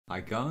Hi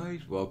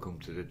guys, welcome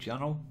to the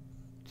channel.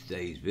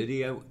 Today's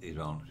video is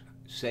on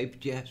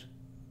Safejet,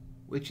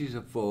 which is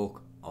a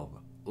fork of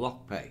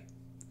Lockpay.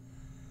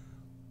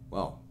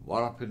 Well,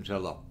 what happened to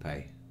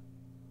Lockpay?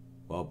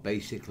 Well,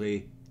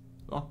 basically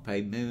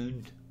Lockpay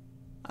mooned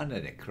and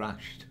then it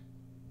crashed.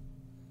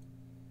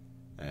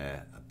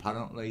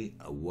 Apparently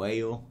a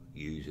whale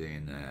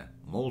using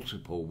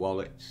multiple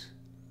wallets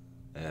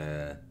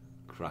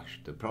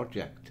crashed the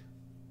project.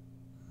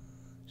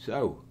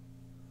 So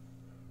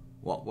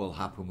what will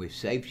happen with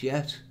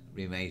Safejet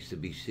remains to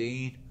be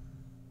seen,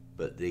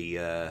 but the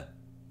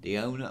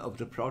owner of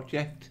the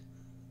project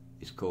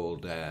is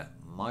called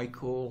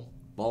Michael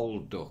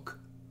Baldock,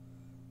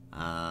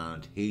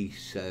 and he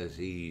says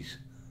he's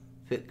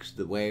fixed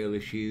the whale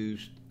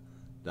issues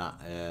that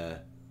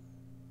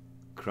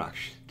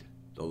crashed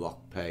the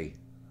Lockpay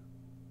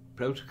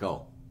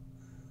protocol.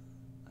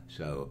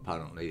 So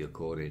apparently,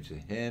 according to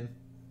him,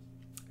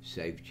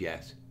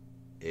 Safejet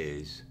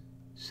is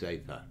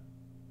safer.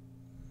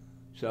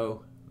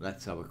 So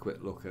let's have a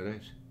quick look at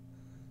it.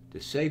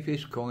 The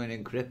safest coin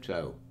in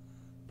crypto.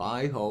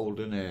 Buy, hold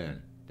and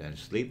earn. Then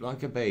sleep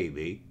like a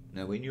baby,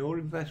 knowing your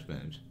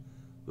investment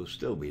will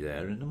still be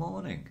there in the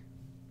morning.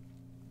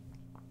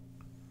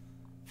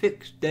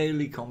 Fixed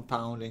daily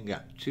compounding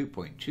at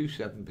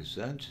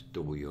 2.27%,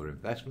 double your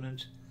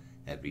investment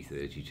every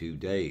 32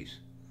 days.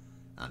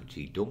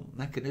 Anti-dump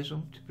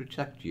mechanism to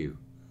protect you.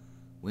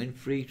 Win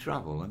free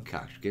travel and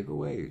cash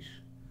giveaways.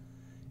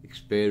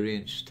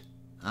 Experienced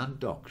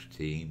and Doc's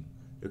team,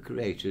 the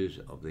creators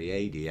of the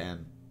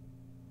ADM,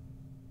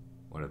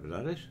 whatever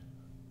that is,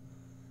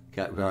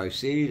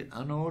 KYC'd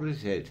and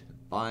audited.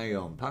 Buy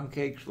on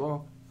Pancake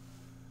Swap,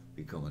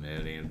 become an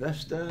early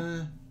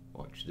investor,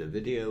 watch the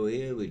video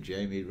here with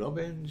Jamie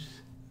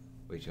Robbins,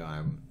 which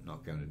I'm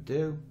not going to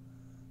do,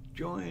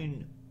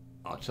 join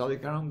our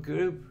Telegram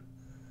group.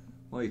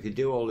 Well, you could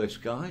do all this,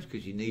 guys,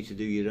 because you need to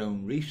do your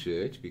own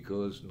research,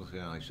 because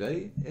nothing I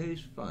say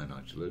is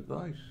financial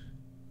advice.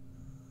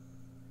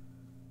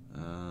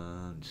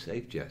 And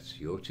Safejet,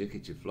 your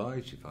ticket to fly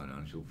to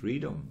financial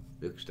freedom.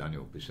 Fixed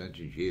annual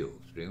percentage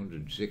yield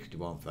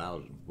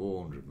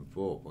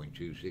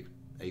 361,404.26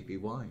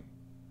 APY.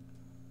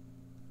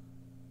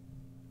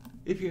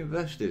 If you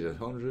invested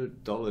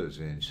 $100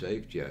 in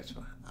Safejet,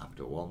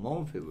 after 1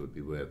 month it would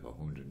be worth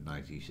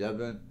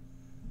 197,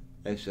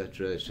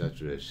 etc,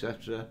 etc,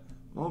 etc.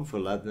 Month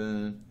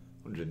 11,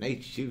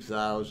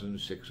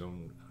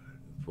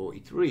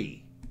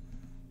 182,643.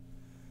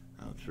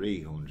 And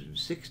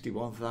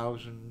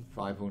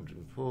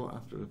 361,504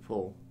 after the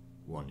full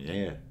 1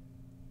 year.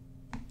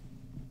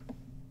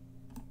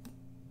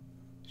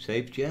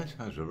 Safejet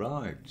has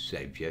arrived.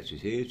 Safejet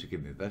is here to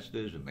give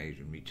investors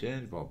amazing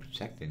returns while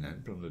protecting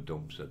them from the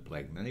dumps that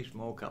plague many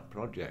small cap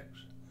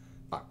projects.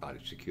 Backed by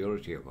the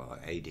security of our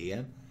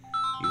ADM,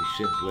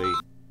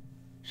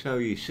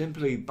 you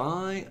simply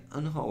buy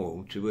and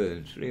hold to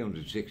earn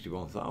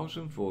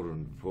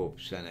 361,404%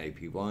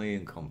 APY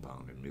in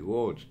compounding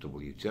rewards.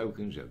 Double your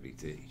tokens every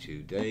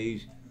 32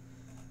 days.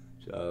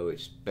 So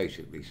it's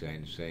basically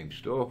saying the same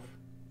stuff.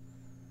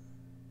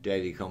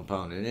 Daily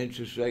compounding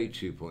interest rate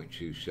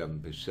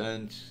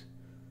 2.27%.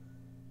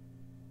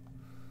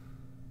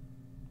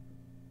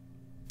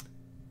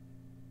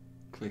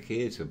 Click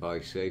here to buy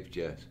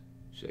Safejet.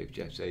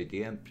 Safejet's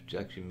ADM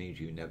protection means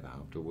you never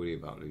have to worry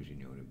about losing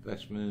your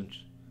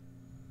investments.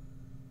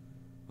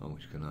 How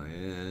much can I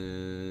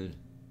earn?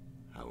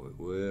 How it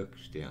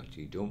works? The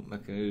anti-dump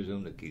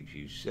mechanism that keeps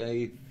you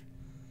safe.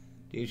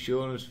 The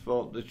insurance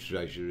vault, the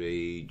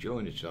treasury.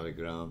 Join the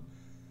Telegram.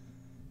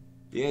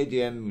 The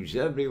ADM means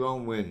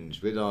everyone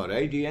wins. With our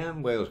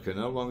ADM, whales can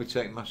no longer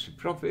take massive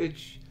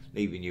profits,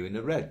 leaving you in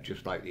the red,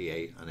 just like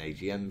an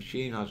ATM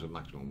machine has a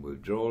maximum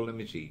withdrawal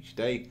limit each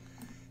day.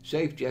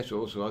 Safejet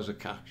also has a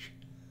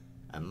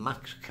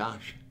max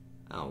cash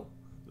out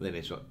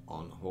limit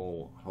on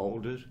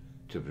holders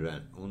to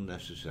prevent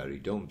unnecessary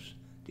dumps.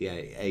 The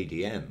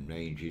ADM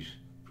ranges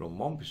from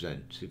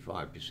 1% to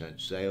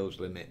 5% sales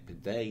limit per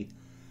day,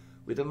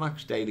 with a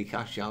max daily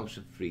cash out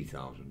of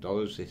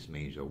 $3,000. This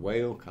means a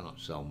whale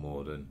cannot sell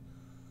more than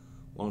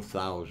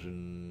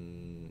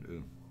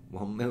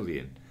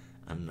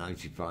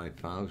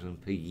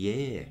 1,095,000 per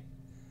year.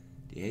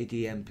 The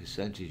ADM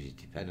percentage is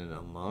dependent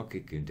on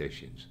market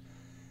conditions.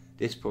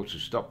 This puts a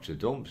stop to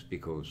dumps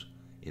because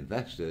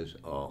investors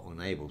are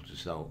unable to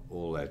sell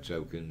all their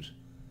tokens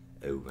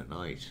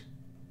overnight.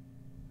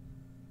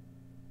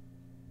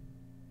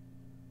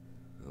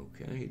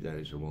 Okay, there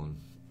is a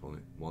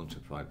 1.1 to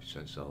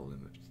 5% sell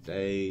limit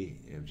today.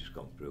 I've just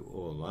gone through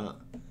all that.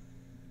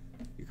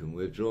 You can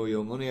withdraw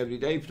your money every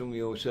day from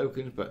your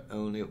tokens, but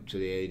only up to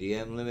the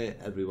ADM limit.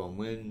 Everyone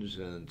wins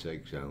and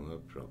takes home a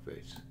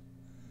profit,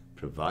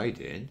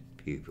 providing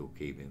people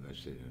keep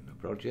investing in the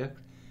project,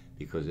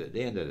 because at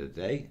the end of the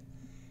day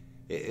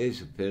it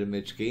is a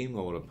pyramid scheme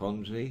or a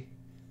Ponzi,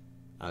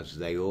 as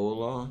they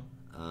all are.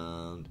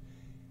 And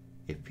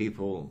if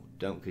people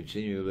don't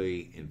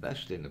continually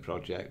invest in the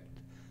project,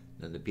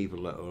 then the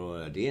people that are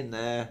already in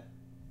there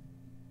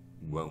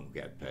won't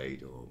get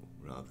paid, or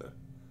rather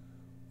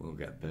won't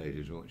get paid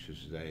as much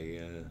as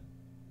they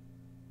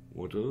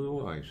would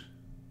otherwise.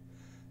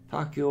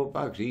 Pack your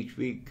bags each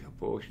week. A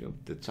portion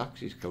of the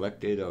taxes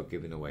collected are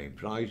given away in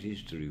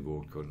prizes to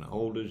reward current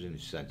holders and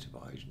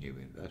incentivise new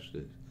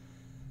investors.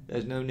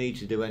 There's no need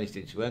to do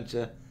anything to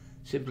enter.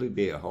 Simply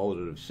be a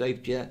holder of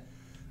Safejet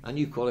and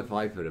you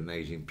qualify for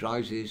amazing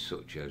prizes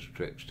such as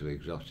trips to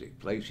exotic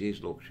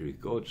places, luxury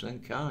goods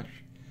and cash.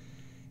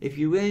 If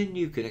you win,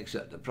 you can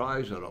accept the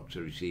prize or opt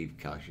to receive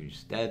cash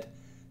instead.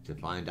 To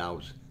find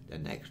out the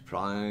next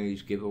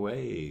prize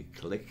giveaway,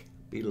 click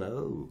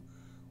below.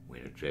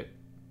 Win a trip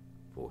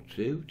for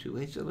two to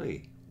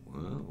Italy.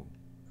 Wow.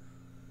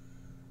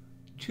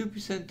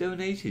 2%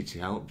 donated to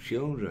help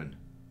children.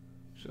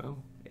 So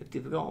if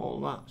they've got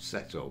all that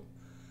set up,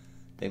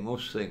 they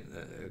must think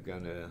that they're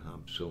going to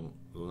have some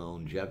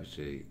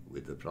longevity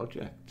with the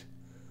project.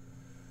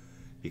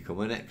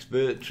 Become an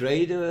expert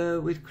trader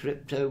with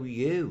Crypto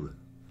U.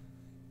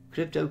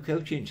 Crypto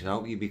coaching to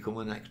help you become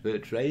an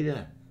expert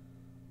trader.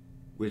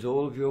 With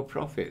all of your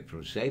profit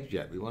from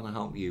Safejet, we want to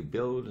help you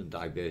build and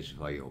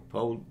diversify your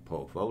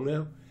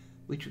portfolio,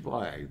 which is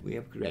why we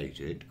have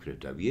created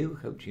Crypto U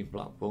coaching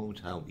platform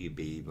to help you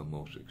be even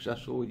more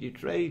successful with your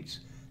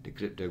trades. The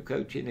crypto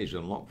coaching is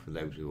unlocked for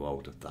those who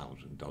hold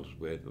 $1,000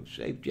 worth of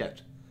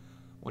Safejet.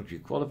 Once you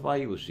qualify,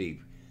 you will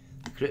see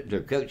the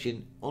crypto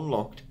coaching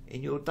unlocked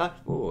in your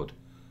dashboard.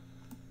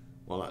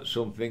 Well, that's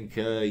something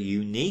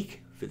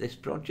unique for this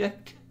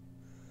project.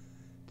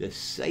 The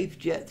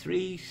Safejet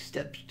 3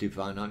 Steps to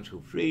Financial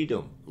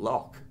Freedom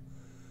lock.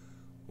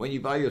 When you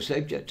buy your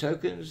Safejet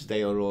tokens,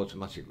 they are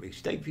automatically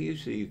staked for you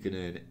so you can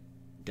earn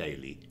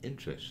daily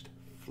interest.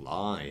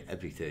 Fly.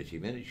 Every 30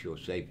 minutes, your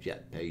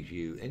Safejet pays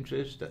you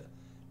interest at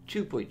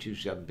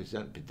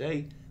 2.27% per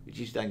day, which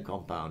is then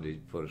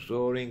compounded for a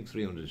soaring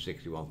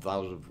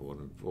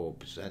 361,404%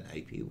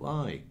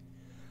 APY.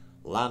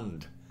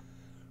 Land.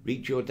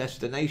 Reach your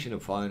destination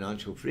of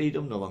financial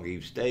freedom. The longer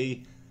you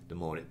stay, the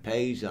more it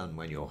pays, and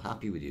when you're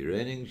happy with your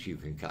earnings, you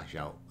can cash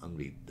out and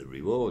reap the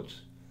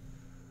rewards.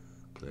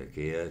 Click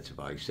here to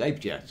buy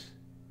Safejet.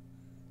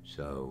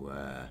 So,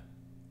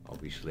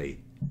 obviously,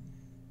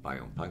 buy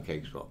on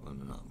Pancake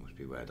Scotland, and that must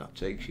be where that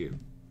takes you.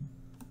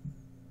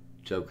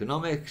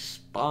 Tokenomics,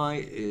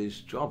 buy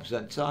is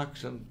 12%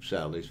 tax and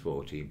sell is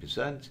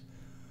 14%.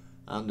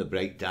 And the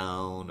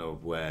breakdown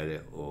of where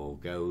it all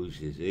goes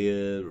is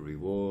here.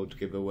 Rewards,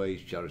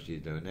 giveaways, charity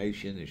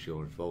donation,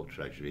 insurance vault,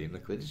 treasury and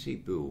liquidity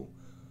pool.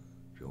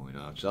 Join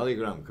our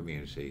Telegram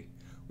community,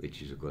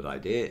 which is a good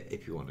idea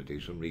if you want to do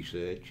some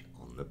research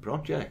on the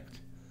project.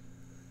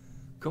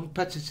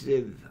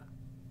 Competitive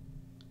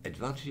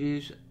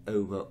advantages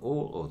over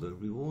all other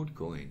reward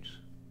coins,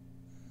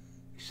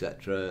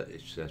 etc.,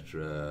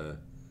 etc.,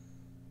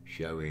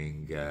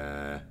 showing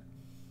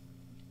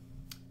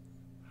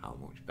how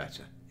much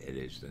better it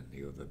is than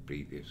the other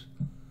previous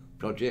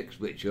projects,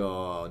 which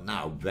are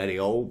now very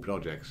old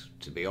projects,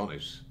 to be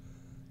honest.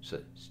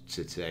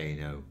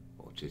 Titano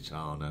or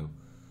Titano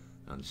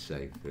and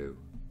Seifu,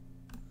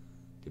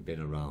 they've been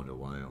around a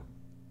while.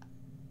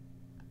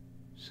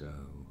 So,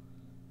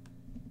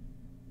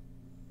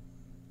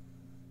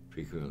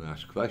 frequently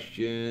asked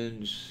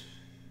questions.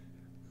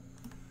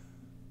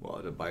 What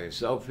are the buyer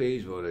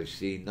selfies? Well, I've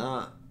seen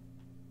that.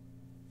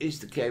 Is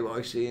the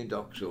KYC and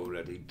docs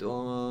already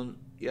done?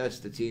 Yes,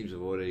 the teams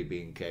have already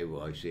been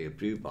KYC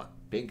approved by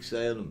Pink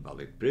Sale and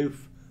Valid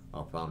Proof.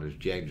 Our founders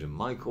James and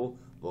Michael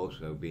have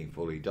also been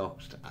fully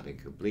doxed, adding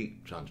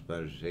complete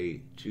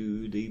transparency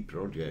to the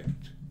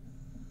project.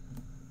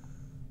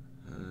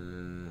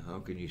 How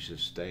can you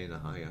sustain a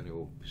high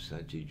annual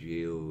percentage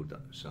yield?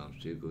 That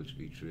sounds too good to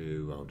be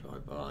true. How do I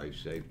buy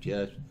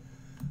Safejet?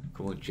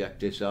 Come and check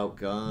this out,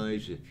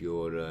 guys. If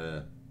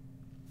you're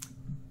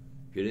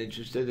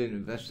interested in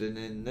investing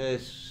in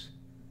this.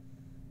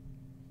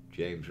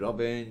 James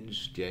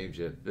Robbins. James'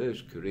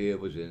 first career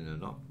was in the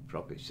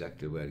not-for-profit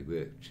sector, where he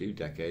worked 2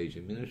 decades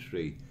in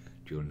ministry.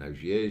 During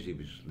those years, he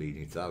was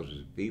leading thousands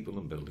of people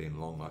and building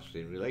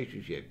long-lasting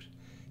relationships.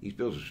 He's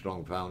built a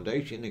strong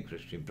foundation in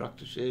Christian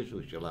practices,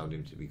 which allowed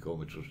him to become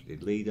a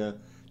trusted leader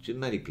to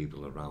many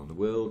people around the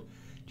world.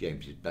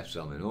 James is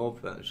best-selling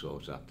author and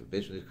sought-after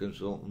business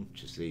consultant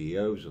to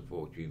CEOs of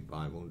Fortune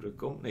 500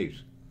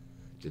 companies.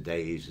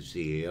 Today he's the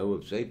CEO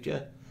of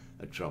Safejet,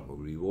 a travel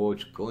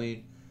rewards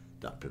coin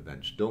that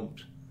prevents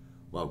dumps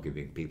while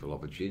giving people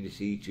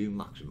opportunity to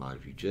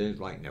maximise returns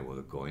like no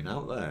other coin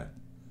out there.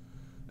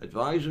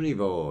 Advisory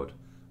Board.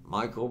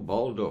 Michael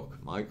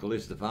Baldock. Michael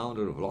is the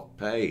founder of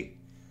Lockpay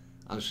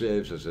and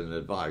serves as an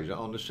advisor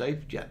on the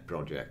Safejet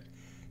project.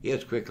 He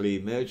has quickly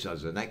emerged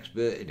as an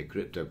expert in the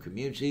crypto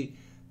community,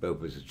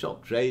 both as a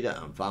top trader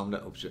and founder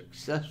of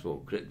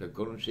successful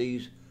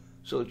cryptocurrencies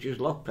such as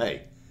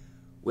Lockpay,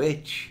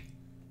 which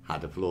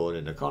had a flaw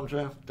in the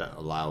contract that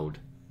allowed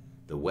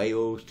the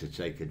whales to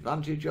take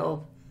advantage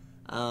of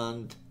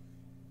and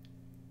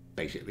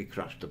basically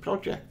crashed the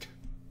project.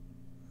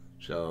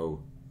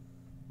 So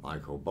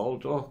Michael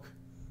Baldock,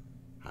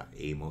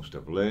 he must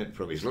have learnt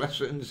from his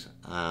lessons,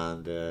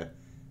 and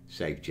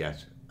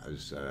Safejet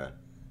has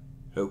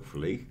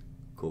hopefully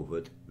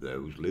covered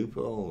those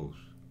loopholes.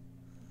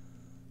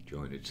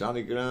 join the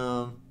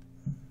Telegram,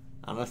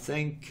 and I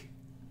think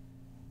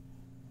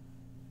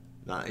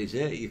that is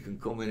it. You can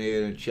come in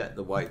here and check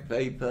the white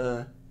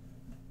paper.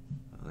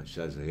 It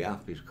says the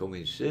app is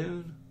coming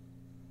soon,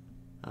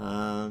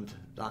 and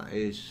that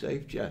is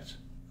Safejet,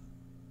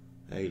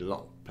 a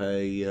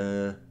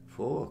Lockpay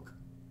fork.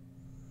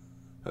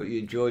 Hope you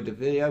enjoyed the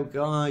video,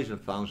 guys,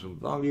 and found some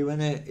value in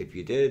it. If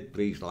you did,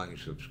 please like and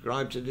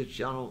subscribe to the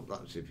channel.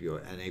 That's if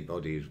you're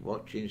anybody who's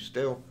watching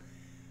still.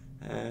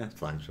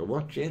 Thanks for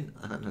watching,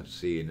 and I'll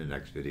see you in the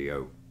next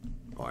video.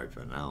 Bye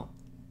for now.